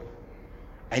daughter?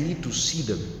 I need to see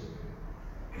them.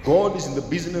 God is in the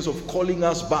business of calling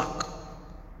us back.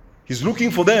 He's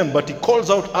looking for them, but He calls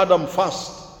out Adam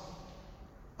first.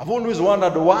 I've always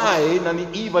wondered why nani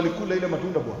Eve alikula ile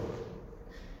matunda bwana.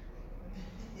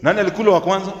 Nani alikula wa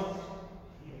kwanza?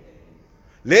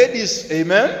 Ladies,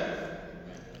 amen.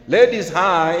 Ladies,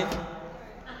 hi.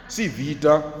 Si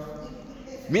vita.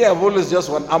 Me, I've always just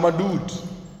one, I'm a dude.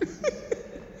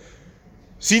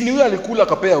 Si ni huyu alikula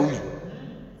kapea huyu.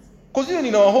 Because even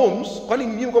in our homes, kwani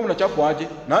mimi kama mnachapo aje?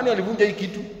 Nani alivunja hii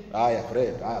kitu? Haya,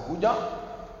 Fred, haya kuja.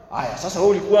 Haya, sasa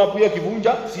wewe ulikuwa hapo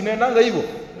kivunja, sinaendanga hivyo.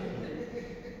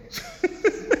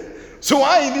 So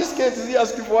why in this case is He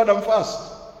asking for Adam first?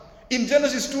 In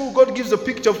Genesis 2, God gives a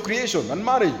picture of creation and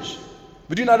marriage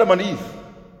between Adam and Eve.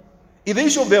 In the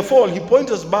issue of their fall, He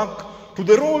points us back to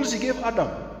the roles He gave Adam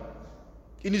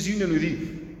in his union with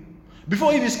Eve.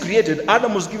 Before Eve is created,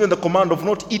 Adam was given the command of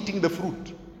not eating the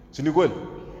fruit. Siniguel?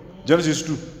 Genesis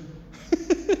 2.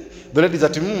 The ladies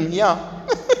at yeah.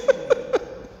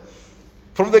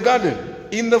 From the garden.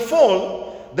 In the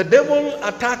fall, the devil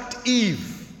attacked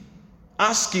Eve,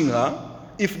 asking her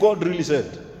if God really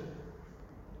said.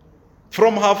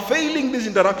 From her failing this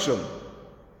interaction,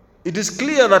 it is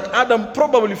clear that Adam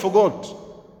probably forgot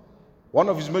one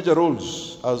of his major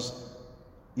roles as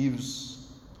Eve's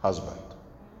husband.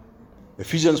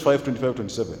 Ephesians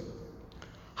 5:25-27.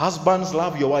 Husbands,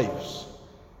 love your wives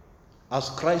as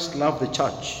Christ loved the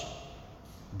church,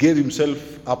 gave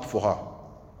Himself up for her,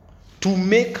 to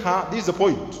make her, this is the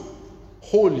point,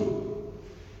 holy,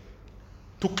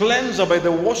 to cleanse her by the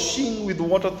washing with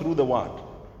water through the word,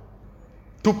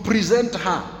 to present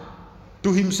her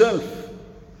to Himself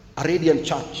a radiant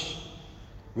church,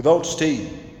 without stain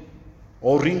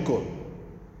or wrinkle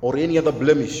or any other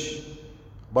blemish,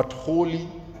 but holy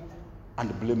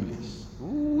and blameless.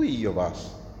 Ooh, of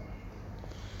us.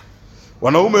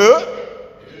 Wanaume,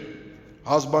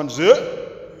 husbands,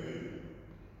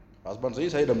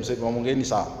 saida msema mwongeni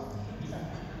sawa.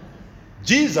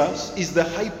 Jesus is the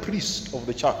high priest of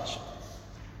the church.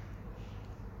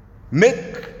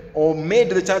 Made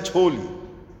the church holy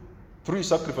through His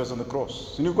sacrifice on the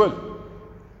cross.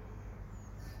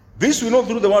 This we know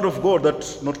through the word of God,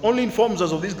 that not only informs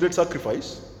us of this great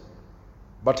sacrifice,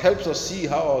 but helps us see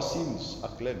how our sins are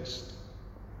cleansed,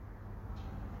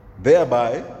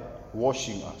 thereby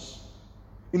washing us.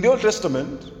 In the Old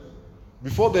Testament,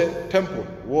 before the temple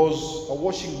was a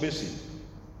washing basin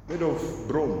made of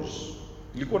bronze.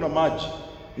 Ilikuwa na maji.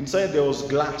 Inside there was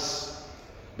glass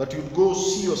that you'd go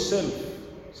see yourself,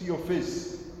 see your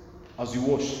face as you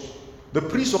washed. The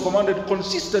priests were commanded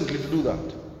consistently to do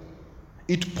that.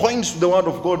 It points to the word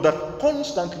of God that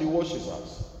constantly washes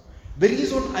us. The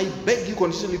reason I beg you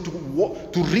consistently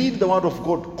to read the word of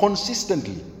God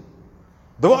consistently.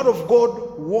 The word of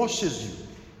God washes you.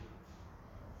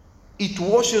 It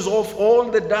washes off all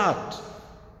the dirt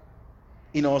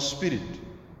in our spirit.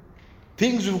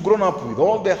 Things we've grown up with,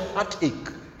 all the heartache,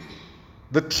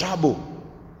 the trouble,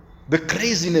 the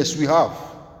craziness we have.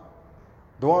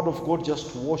 The word of God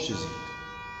just washes it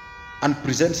and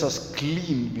presents us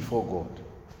clean before God.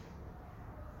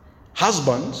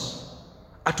 Husbands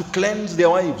are to cleanse their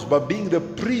wives by being the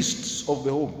priests of the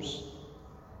homes.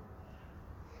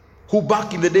 who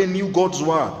back in the day knew God's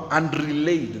word and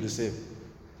relayed the same.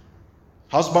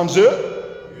 Husbands, you're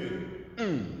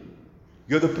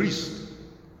the priest.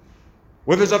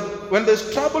 When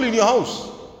there's trouble in your house,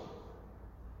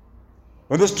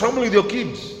 when there's trouble with your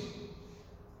kids,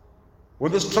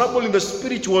 when there's trouble in the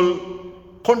spiritual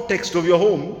context of your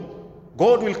home,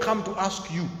 God will come to ask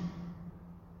you,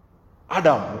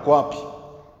 Adam, uko wapi?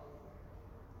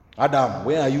 Adam,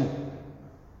 where are you?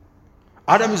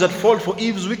 Adam is at fault for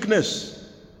Eve's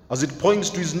weakness, as it points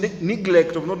to his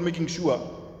neglect of not making sure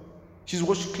she's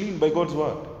washed clean by God's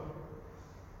word.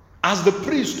 As the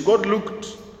priest, God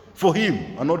looked for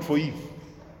him and not for Eve.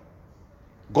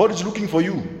 God is looking for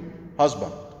you,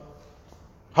 husband.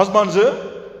 Husbands,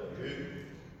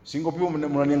 single people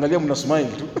mnaniangalia mna smile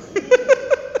too.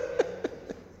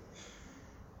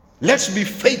 Let's be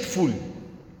faithful,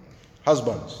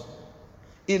 husbands,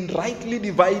 in rightly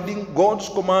dividing God's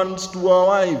commands to our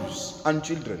wives and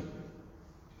children,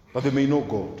 that they may know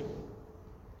God.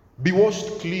 Be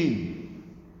washed clean,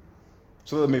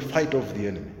 so that they may fight off the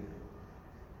enemy.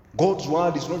 God's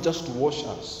word is not just to wash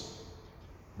us,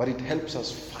 but it helps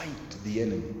us fight the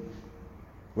enemy.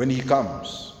 When he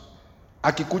comes,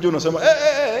 akikuja unasema,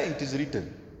 it is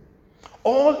written.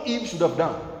 All Eve should have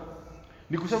done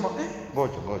ni kusema,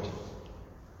 ngoja.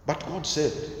 But God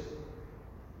said,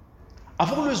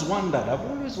 I've always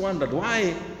wondered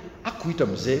why akuita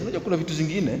mzee. Unajua kuna vitu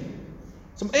zingine.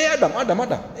 Sema, Adam.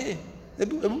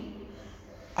 Ebu.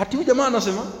 Ati huyu jamaa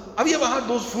anasema, have you ever had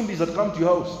those fundis that come to your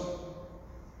house?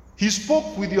 He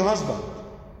spoke with your husband.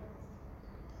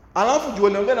 Alafu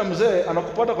jualiongea na mzee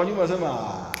anakupata kwa nyuma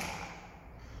anasema,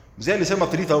 mzee alisema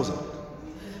 3,000.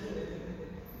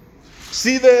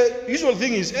 See, the usual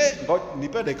thing is,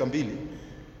 nipe dakika mbili.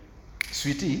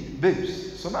 Sweetie,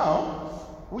 babes. So now,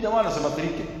 huyu jamaa anasema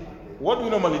 3K. What do we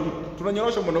normally do?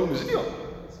 Tunanyorosha mwanaume, si ndio?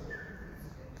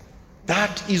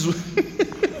 That is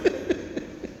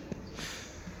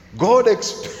God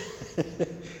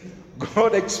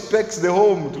expects the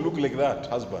home to look like that,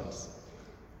 husbands.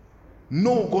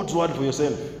 Know God's word for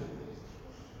yourself.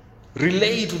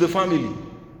 Relate to the family.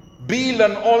 Build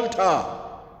an altar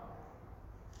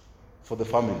for the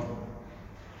family,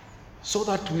 so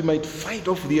that we might fight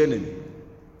off the enemy.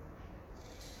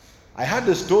 I had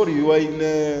a story. We were in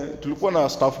tulikuwa na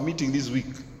staff meeting this week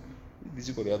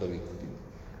or the other week,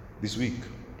 this week,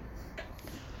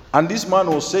 and this man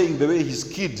was saying the way his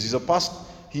kids, he's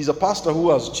a pastor who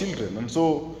has children, and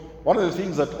so one of the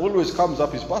things that always comes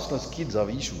up is pastors' kids have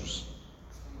issues.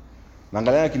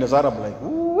 Naangalia kina Zara, I'm like,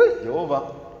 ooh,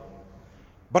 Jehovah.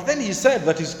 But then he said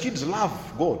that his kids love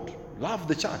God, love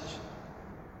the church.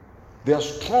 They are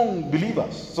strong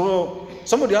believers. So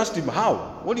somebody asked him,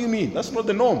 how? What do you mean? That's not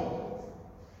the norm.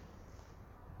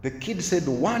 The kid said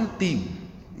one thing.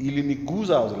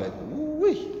 Iliniguza. I was like,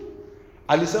 ooh.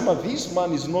 Alisema, this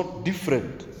man is not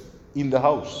different in the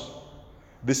house.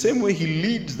 The same way he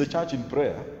leads the church in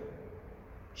prayer,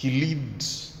 he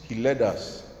led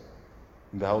us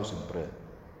in the house in prayer.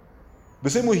 The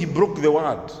same way he broke the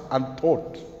word and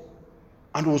taught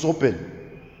and was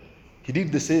open, he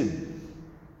did the same.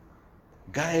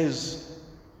 Guys,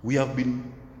 we have been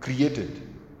created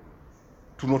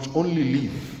to not only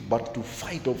live, but to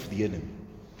fight off the enemy.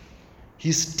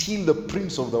 He's still the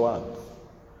prince of the world.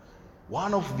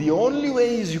 One of the only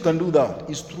ways you can do that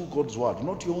is through God's word,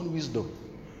 not your own wisdom.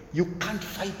 You can't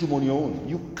fight him on your own.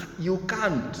 You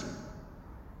can't.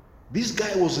 This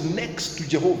guy was next to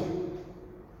Jehovah.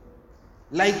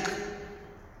 Like,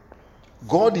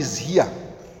 God is here.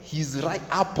 He's right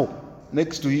up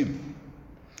next to him.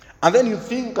 And then you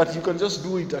think that you can just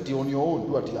do it on your own.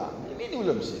 Do it.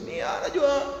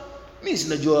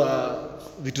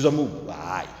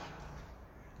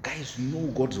 Guys, know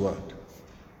God's word.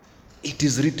 It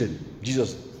is written.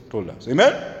 Jesus told us.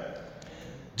 Amen?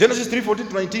 Genesis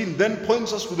 3:14-19 then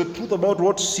points us to the truth about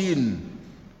what sin.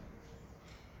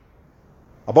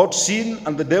 About sin,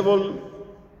 and the devil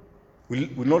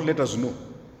will not let us know.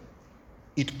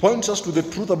 It points us to the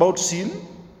truth about sin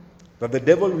that the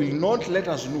devil will not let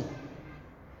us know.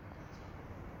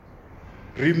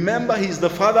 Remember, he is the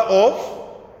father of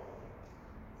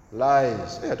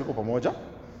lies.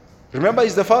 Remember, he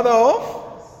is the father of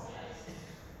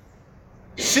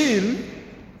sin,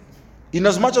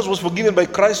 inasmuch as was forgiven by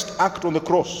Christ's act on the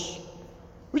cross,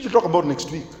 which we'll talk about next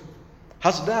week,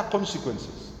 has dire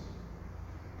consequences.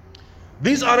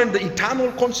 These aren't the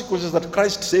eternal consequences that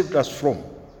Christ saved us from.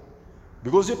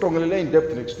 Because you're talking in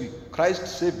depth next week. Christ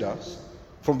saved us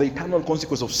from the eternal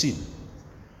consequence of sin.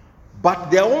 But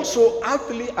there are also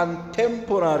earthly and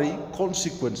temporary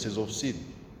consequences of sin.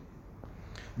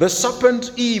 The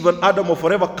serpent, Eve, and Adam were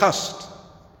forever cursed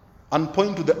and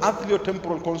point to the earthly or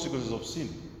temporal consequences of sin.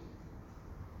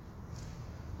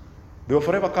 They were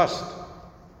forever cursed.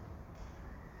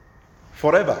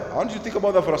 Forever. I want you to think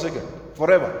about that for a second.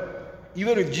 Forever.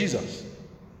 Even with Jesus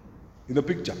in the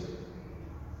picture,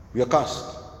 we are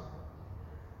cursed.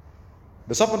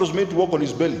 The serpent was made to walk on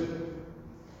his belly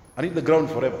and eat the ground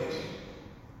forever.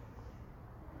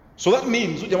 So that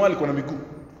means jamaa alikuwa na miguu.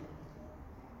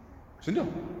 Si ndio?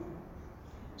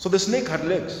 So the snake had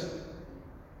legs.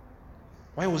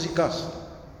 Why was he cursed?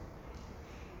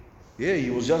 Yeah, he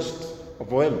was just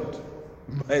overwhelmed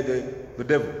by the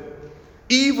devil.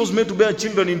 Eve was made to bear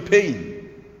children in pain.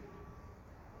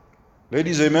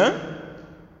 Ladies, amen?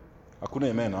 Hakuna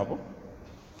amen hapo.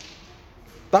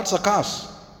 That's a curse.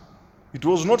 It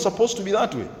was not supposed to be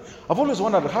that way. I've always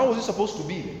wondered, how was it supposed to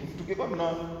be?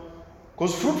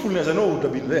 Because fruitfulness, I know, would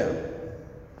have been there.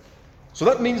 So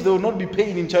that means there will not be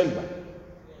pain in childbirth.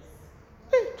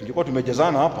 Tulikuwa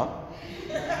tumejazana hapa.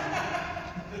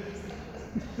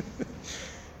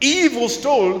 Eve was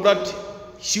told that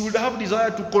she would have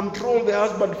desire to control the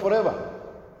husband forever.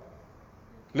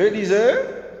 Ladies,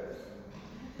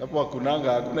 hapo hakuna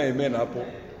amen hapo.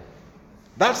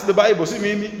 That's the Bible. See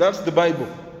mimi, that's the Bible.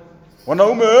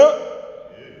 Wanaume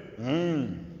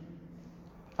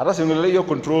hata siongelea hiyo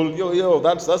control.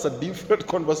 That's a different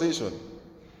conversation.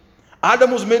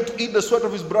 Adam was made to eat the sweat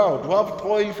of his brow, to have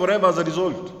toil forever as a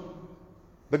result.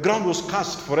 The ground was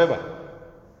cursed forever.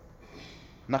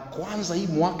 Na kwanza hii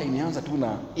mwaka imeanza tu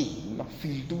na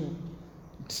feel too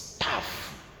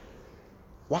tough.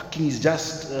 Working is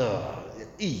just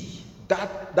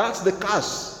that's the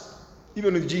curse.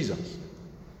 Even with Jesus,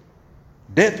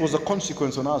 death was a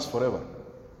consequence on us forever.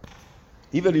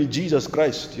 Even in Jesus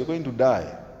Christ, you're going to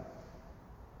die.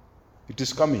 It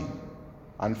is coming.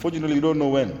 Unfortunately, you don't know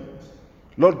when.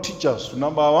 Lord, teach us to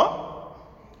number our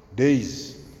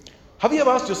days. Have you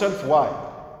ever asked yourself why?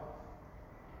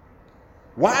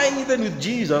 Why even with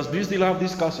Jesus do you still have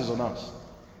these curses on us?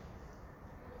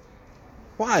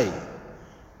 Why?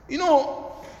 You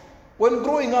know, when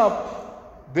growing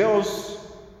up, there was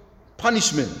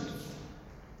punishment.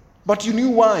 But you knew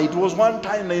why. It was one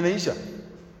time na inaisha.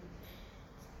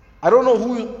 I don't know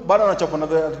who bado anachapa na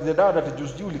the dad that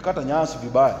just ulikata nyasi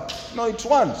vibaya. No, it's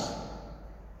once.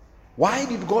 Why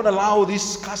did God allow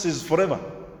these curses forever?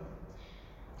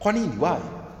 Kwa nini? Why?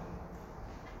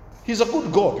 He's a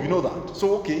good God, you know that.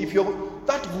 So okay, if you're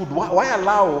that good, why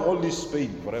allow all this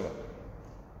pain forever?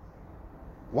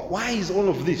 Why is all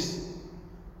of this?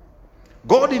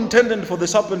 God intended for the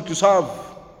serpent to serve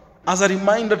as a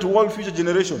reminder to all future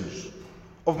generations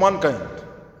of mankind,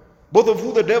 both of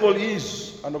who the devil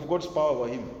is and of God's power over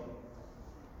him.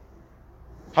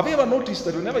 Have you ever noticed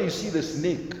that whenever you see the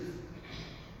snake,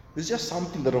 there's just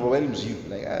something that overwhelms you,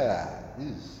 like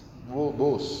this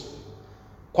boss.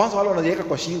 Kwanza wale wanajiweka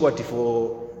kwa shingo ati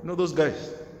for, you know those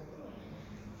guys,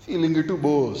 feeling it too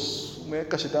boss,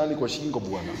 umeweka shetani kwa shingo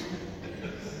bwana.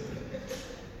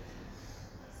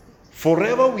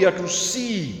 Forever we are to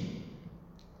see,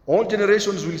 all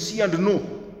generations will see and know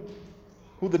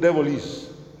who the devil is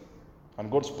and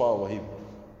God's power over him.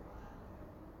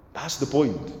 That's the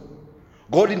point.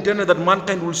 God intended that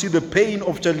mankind will see the pain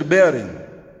of childbearing.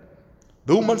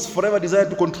 The woman's forever desire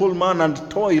to control man and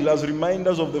toil as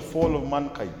reminders of the fall of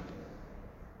mankind.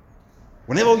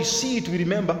 Whenever we see it, we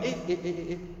remember,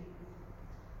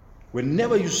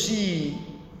 Whenever you see,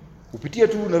 upitia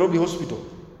tu Nairobi hospital,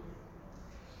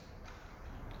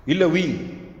 ile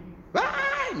wing,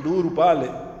 nduru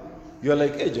pale, you are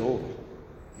like, hey Jehovah,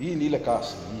 hii ni ile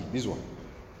curse, this one.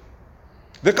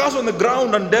 The curse on the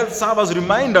ground and death serve as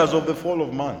reminders of the fall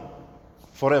of man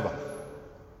forever.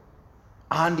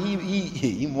 And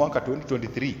hii mwaka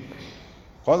 2023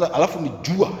 kwanza, alafu ni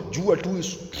jua tu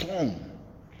is strong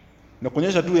na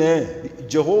kuonyesha tu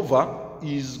Jehovah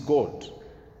is God.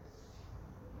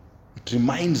 It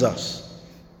reminds us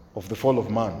of the fall of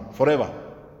man forever.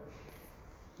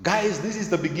 Guys, this is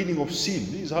the beginning of sin.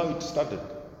 This is how it started,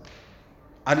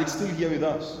 and it's still here with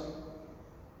us.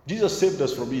 Jesus saved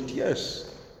us from it,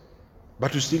 yes,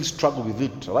 but we still struggle with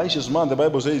it. A righteous man, the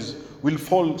Bible says, will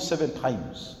fall 7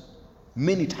 times.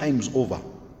 Many times over.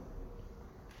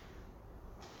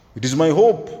 It is my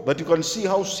hope that you can see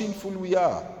how sinful we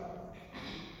are,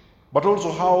 but also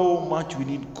how much we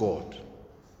need God.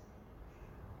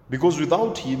 Because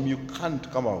without him, you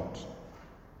can't come out.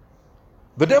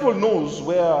 The devil knows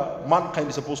where mankind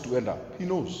is supposed to end up. He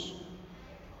knows.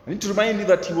 I need to remind you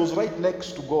that he was right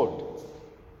next to God.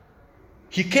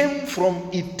 He came from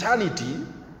eternity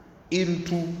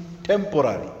into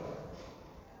temporary.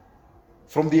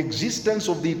 From the existence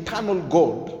of the eternal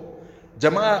God,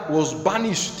 Jamaa was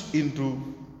banished into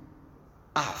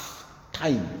earth.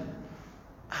 time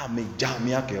amejaa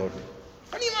yake yote.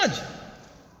 Can you imagine?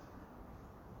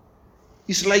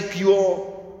 It's like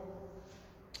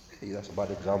that's a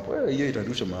bad example. Hiyo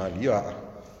itarusha mahali.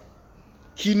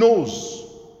 He knows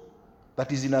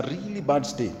that he's in a really bad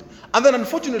state. And then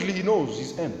unfortunately he knows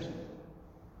his end.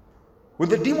 When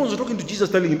the demons were talking to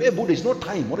Jesus telling him, hey Buddha, it's not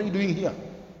time. What are you doing here?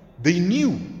 They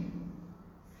knew.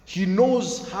 He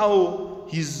knows how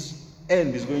his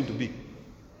end is going to be.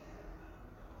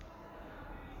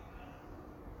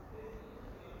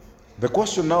 The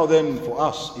question now then for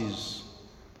us is,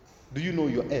 do you know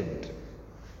your end?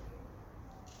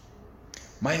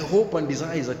 My hope and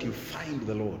desire is that you find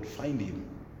the Lord. Find Him.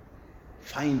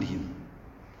 Find Him.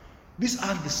 This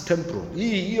earth is temporal.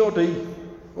 Hii yote hii.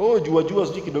 Jua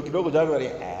sijui kidogo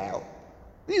January.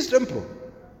 This is temporal.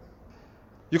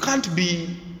 You can't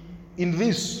be in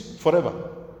this forever.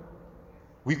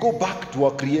 We go back to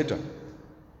our Creator.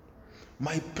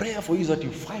 My prayer for you is that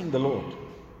you find the Lord.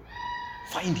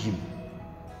 Find Him.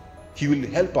 He will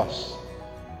help us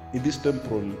in this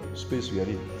temporal space we are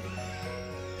in.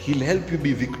 He'll help you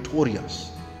be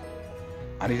victorious.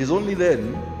 And it is only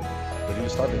then that you'll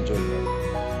start enjoying life.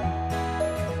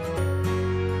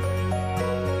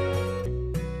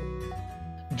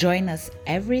 Join us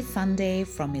every Sunday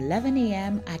from 11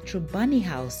 a.m. at Trubani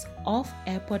House off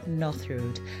Airport North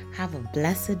Road. Have a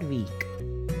blessed week.